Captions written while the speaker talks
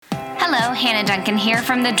Hello, Hannah Duncan here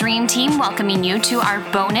from the Dream Team, welcoming you to our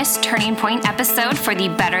bonus Turning Point episode for the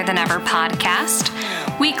Better Than Ever podcast.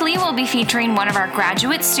 Weekly, we'll be featuring one of our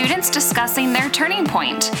graduate students discussing their turning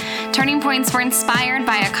point. Turning points were inspired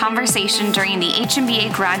by a conversation during the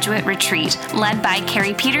HMBA graduate retreat led by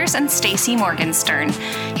Carrie Peters and Stacy Morgenstern.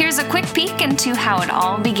 Here's a quick peek into how it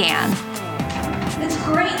all began. It's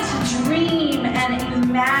great to dream and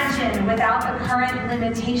imagine without the current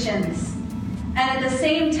limitations. And at the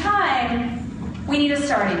same time, we need a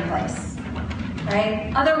starting place,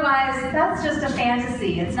 right? Otherwise, that's just a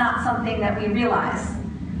fantasy. It's not something that we realize.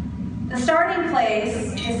 The starting place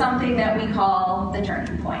is something that we call the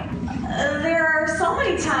turning point. There are so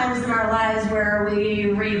many times in our lives where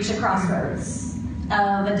we reach a crossroads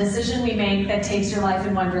of a decision we make that takes your life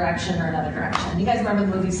in one direction or another direction. You guys remember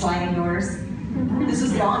the movie Sliding Doors? This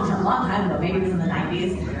was a long time ago, maybe it was in the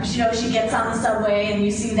 90s. You know, she gets on the subway and you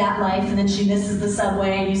see that life, and then she misses the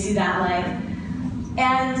subway and you see that life.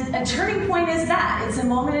 And a turning point is that. It's a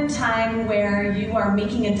moment in time where you are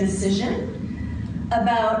making a decision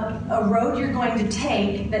about a road you're going to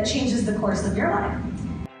take that changes the course of your life.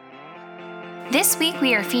 This week,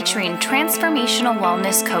 we are featuring transformational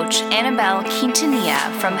wellness coach Annabelle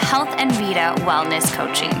Quintanilla from Health and Vita Wellness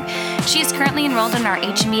Coaching. She is currently enrolled in our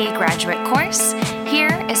HMBA graduate course.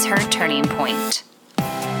 Here is her turning point.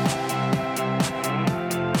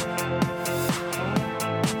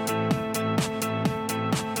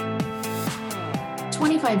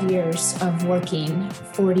 Years of working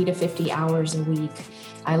 40 to 50 hours a week.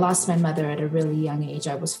 I lost my mother at a really young age.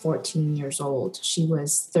 I was 14 years old. She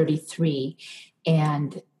was 33.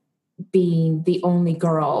 And being the only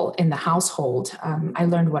girl in the household, I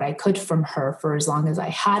learned what I could from her for as long as I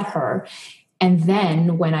had her. And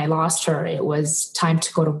then when I lost her, it was time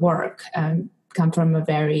to go to work. Come from a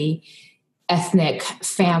very ethnic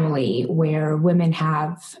family where women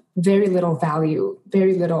have very little value,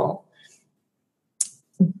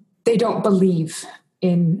 they don't believe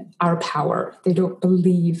in our power. They don't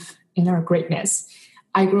believe in our greatness.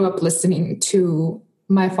 I grew up listening to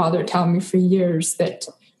my father tell me for years that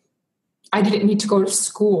I didn't need to go to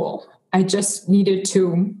school. I just needed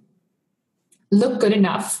to look good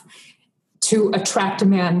enough to attract a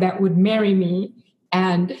man that would marry me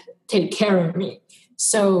and take care of me.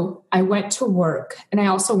 So I went to work, and I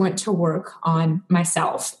also went to work on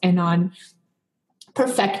myself and on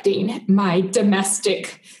perfecting my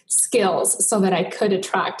domestic skills so that I could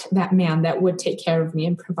attract that man that would take care of me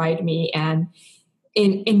and provide me. And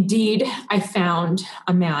indeed, I found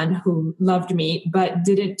a man who loved me, but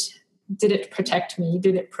didn't protect me,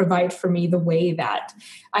 didn't provide for me the way that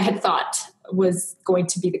I had thought was going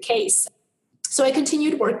to be the case. So I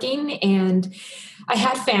continued working, and I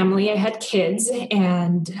had family, I had kids,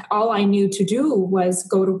 and all I knew to do was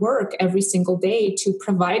go to work every single day to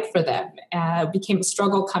provide for them. It became a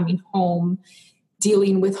struggle coming home,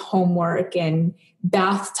 dealing with homework and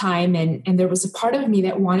bath time. And there was a part of me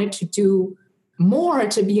that wanted to do more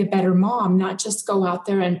to be a better mom, not just go out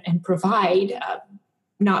there and provide,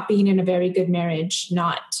 not being in a very good marriage,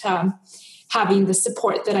 not having the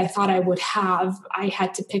support that I thought I would have. I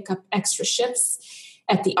had to pick up extra shifts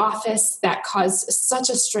at the office that caused such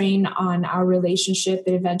a strain on our relationship.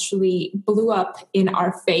 It eventually blew up in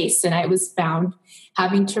our face, and I was found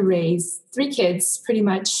having to raise 3 kids pretty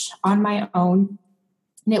much on my own.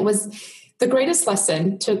 And it was the greatest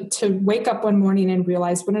lesson to wake up one morning and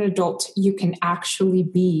realize what an adult you can actually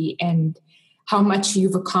be and how much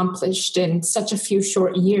you've accomplished in such a few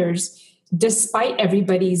short years, despite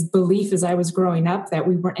everybody's belief as I was growing up that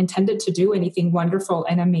we weren't intended to do anything wonderful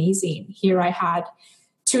and amazing. Here I had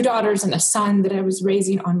 2 daughters and a son that I was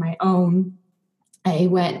raising on my own. I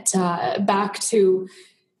went back to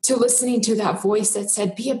listening to that voice that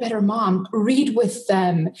said, be a better mom, read with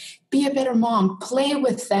them, be a better mom, play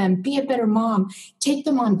with them, be a better mom, take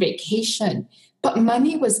them on vacation. But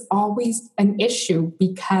money was always an issue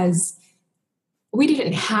because we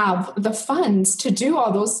didn't have the funds to do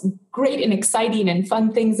all those great and exciting and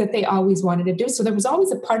fun things that they always wanted to do. So there was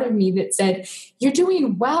always a part of me that said, you're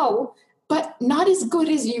doing well, but not as good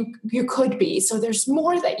as you could be. So there's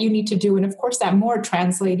more that you need to do. And of course, that more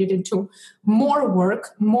translated into more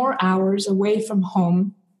work, more hours away from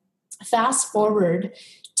home. Fast forward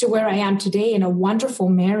to where I am today in a wonderful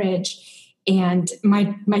marriage. And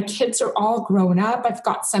my kids are all grown up. I've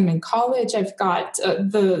got some in college. I've got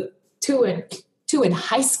the two in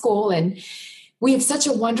high school. And we have such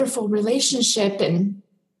a wonderful relationship. And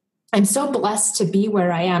I'm so blessed to be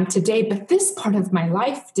where I am today, but this part of my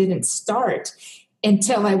life didn't start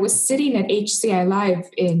until I was sitting at HCI Live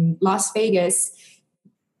in Las Vegas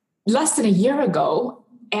less than a year ago,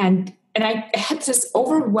 and I had this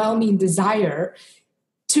overwhelming desire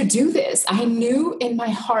to do this. I knew in my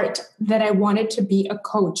heart that I wanted to be a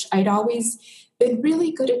coach. I'd always been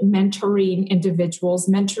really good at mentoring individuals,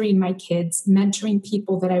 mentoring my kids, mentoring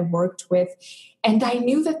people that I worked with. And I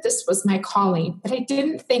knew that this was my calling, but I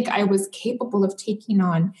didn't think I was capable of taking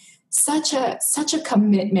on such a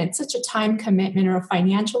commitment, such a time commitment or a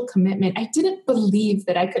financial commitment. I didn't believe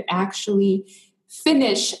that I could actually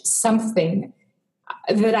finish something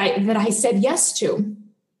that I said yes to.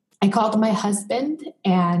 I called my husband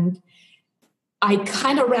and I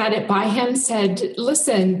kind of ran it by him, said,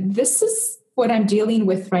 listen, this is what I'm dealing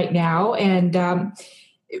with right now. And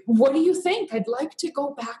what do you think? I'd like to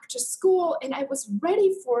go back to school. And I was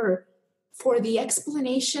ready for the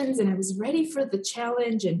explanations and I was ready for the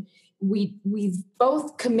challenge. And we've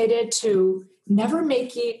both committed to never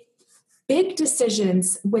making big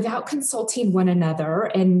decisions without consulting one another.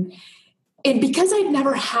 And because I've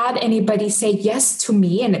never had anybody say yes to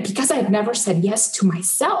me, and because I've never said yes to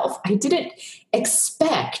myself, I didn't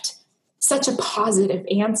expect such a positive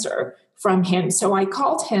answer from him. So I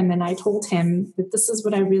called him and I told him that this is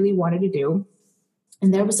what I really wanted to do.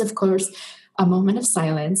 And there was, of course, a moment of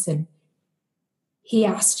silence. And he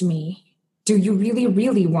asked me, do you really,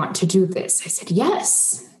 really want to do this? I said,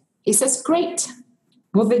 yes. He says, great.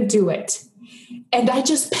 Well, then do it. And I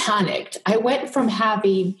just panicked. I went from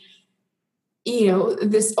having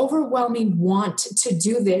this overwhelming want to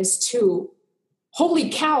do this to,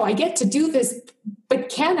 holy cow, I get to do this, but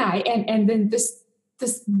can I? And then this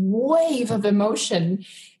wave of emotion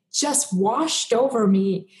just washed over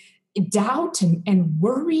me, doubt and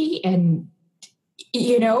worry and,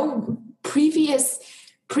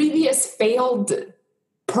 previous failed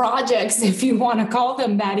projects, if you want to call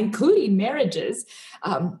them that, including marriages.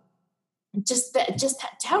 Just that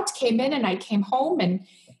doubt came in, and I came home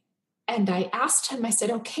and I asked him, I said,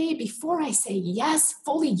 okay, before I say yes,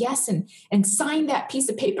 fully yes, and sign that piece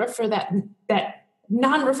of paper for that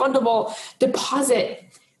non-refundable deposit,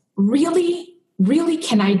 really, really,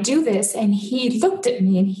 can I do this? And he looked at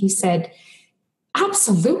me and he said,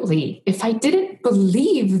 absolutely. If I didn't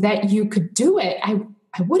believe that you could do it, I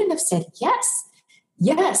wouldn't have said yes.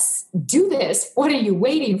 Yes, do this. What are you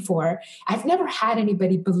waiting for? I've never had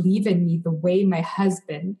anybody believe in me the way my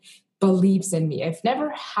husband believes in me. I've never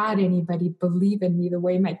had anybody believe in me the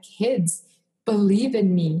way my kids believe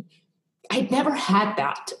in me. I'd never had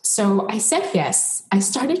that. So I said yes. I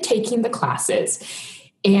started taking the classes,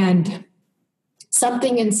 and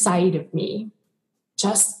something inside of me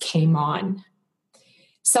just came on.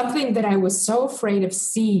 Something that I was so afraid of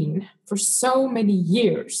seeing for so many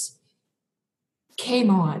years came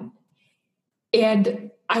on. And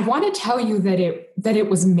I want to tell you that it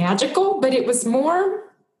was magical, but it was more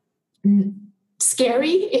scary,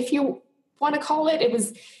 if you want to call it. It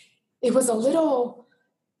was a little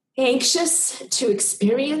anxious to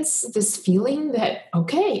experience this feeling that,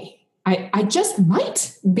 okay, I just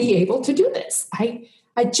might be able to do this.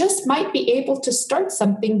 I just might be able to start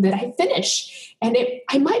something that I finish, and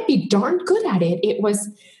I might be darn good at it.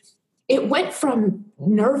 It went from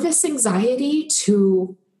nervous anxiety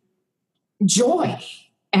to joy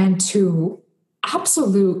and to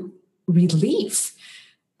absolute relief.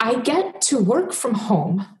 I get to work from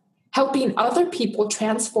home, helping other people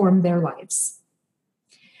transform their lives.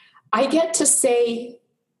 I get to say,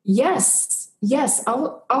 yes,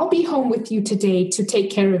 I'll be home with you today to take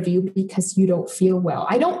care of you because you don't feel well.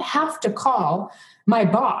 I don't have to call my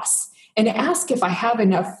boss and ask if I have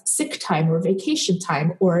enough sick time or vacation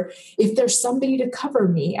time, or if there's somebody to cover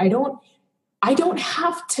me. I don't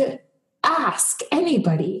have to ask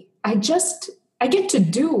anybody. I get to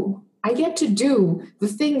do the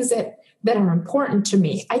things that are important to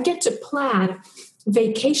me. I get to plan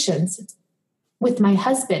vacations with my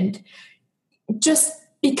husband just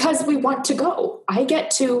because we want to go. I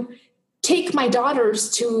get to take my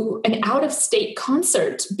daughters to an out-of-state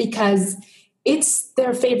concert because it's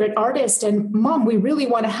their favorite artist. And Mom, we really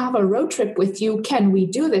want to have a road trip with you. Can we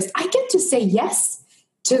do this? I get to say yes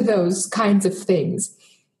to those kinds of things.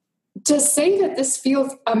 To say that this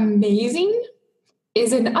feels amazing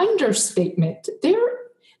is an understatement. There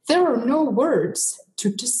are no words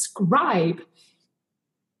to describe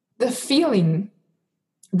the feeling,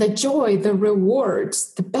 the joy, the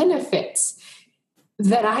rewards, the benefits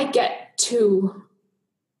that I get to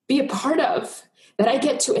be a part of, that I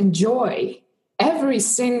get to enjoy every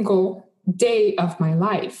single day of my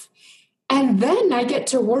life. And then I get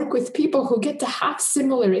to work with people who get to have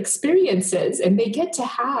similar experiences, and they get to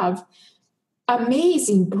have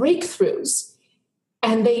amazing breakthroughs.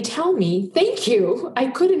 And they tell me, thank you, I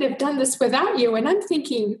couldn't have done this without you. And I'm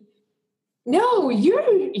thinking, no,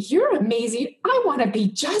 you're amazing. I want to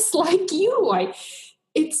be just like you.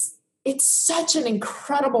 It's such an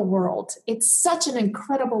incredible world. It's such an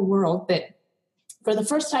incredible world that for the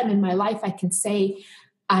first time in my life, I can say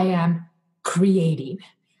I am creating.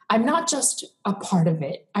 I'm not just a part of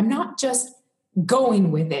it. I'm not just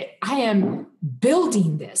going with it. I am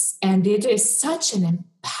building this. And it is such an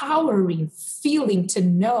empowering feeling to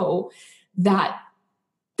know that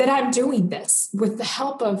I'm doing this with the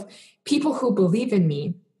help of people who believe in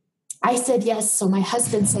me. I said yes, so my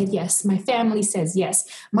husband said yes, my family says yes,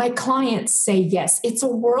 my clients say yes. It's a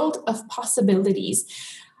world of possibilities.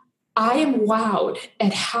 I am wowed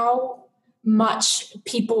at how much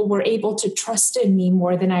people were able to trust in me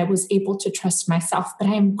more than I was able to trust myself. But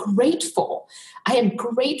I am grateful. I am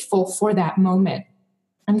grateful for that moment.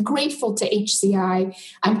 I'm grateful to HCI.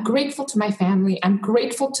 I'm grateful to my family. I'm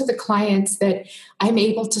grateful to the clients that I'm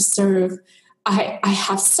able to serve. I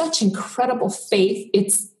have such incredible faith.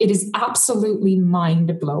 It is absolutely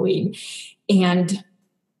mind-blowing. And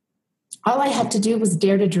all I had to do was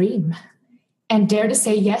dare to dream and dare to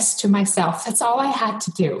say yes to myself. That's all I had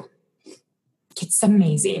to do. It's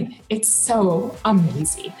amazing. It's so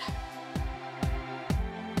amazing.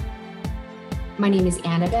 My name is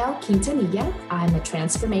Annabelle Quintanilla. I'm a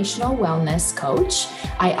transformational wellness coach.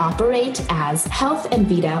 I operate as Health and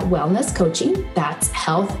Vida Wellness Coaching. That's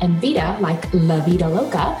Health and Vida, like La Vida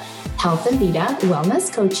Loca. Health and Vida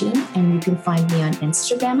Wellness Coaching. And you can find me on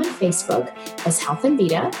Instagram and Facebook as Health and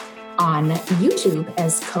Vida, on YouTube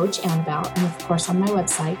as Coach Annabelle, and of course on my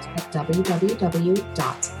website at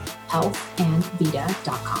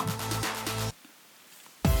www.healthandvida.com.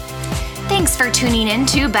 Thanks for tuning in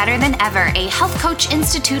to Better Than Ever, a Health Coach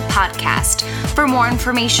Institute podcast. For more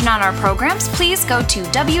information on our programs, please go to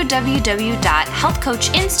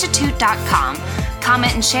www.healthcoachinstitute.com.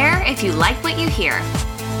 Comment and share if you like what you hear.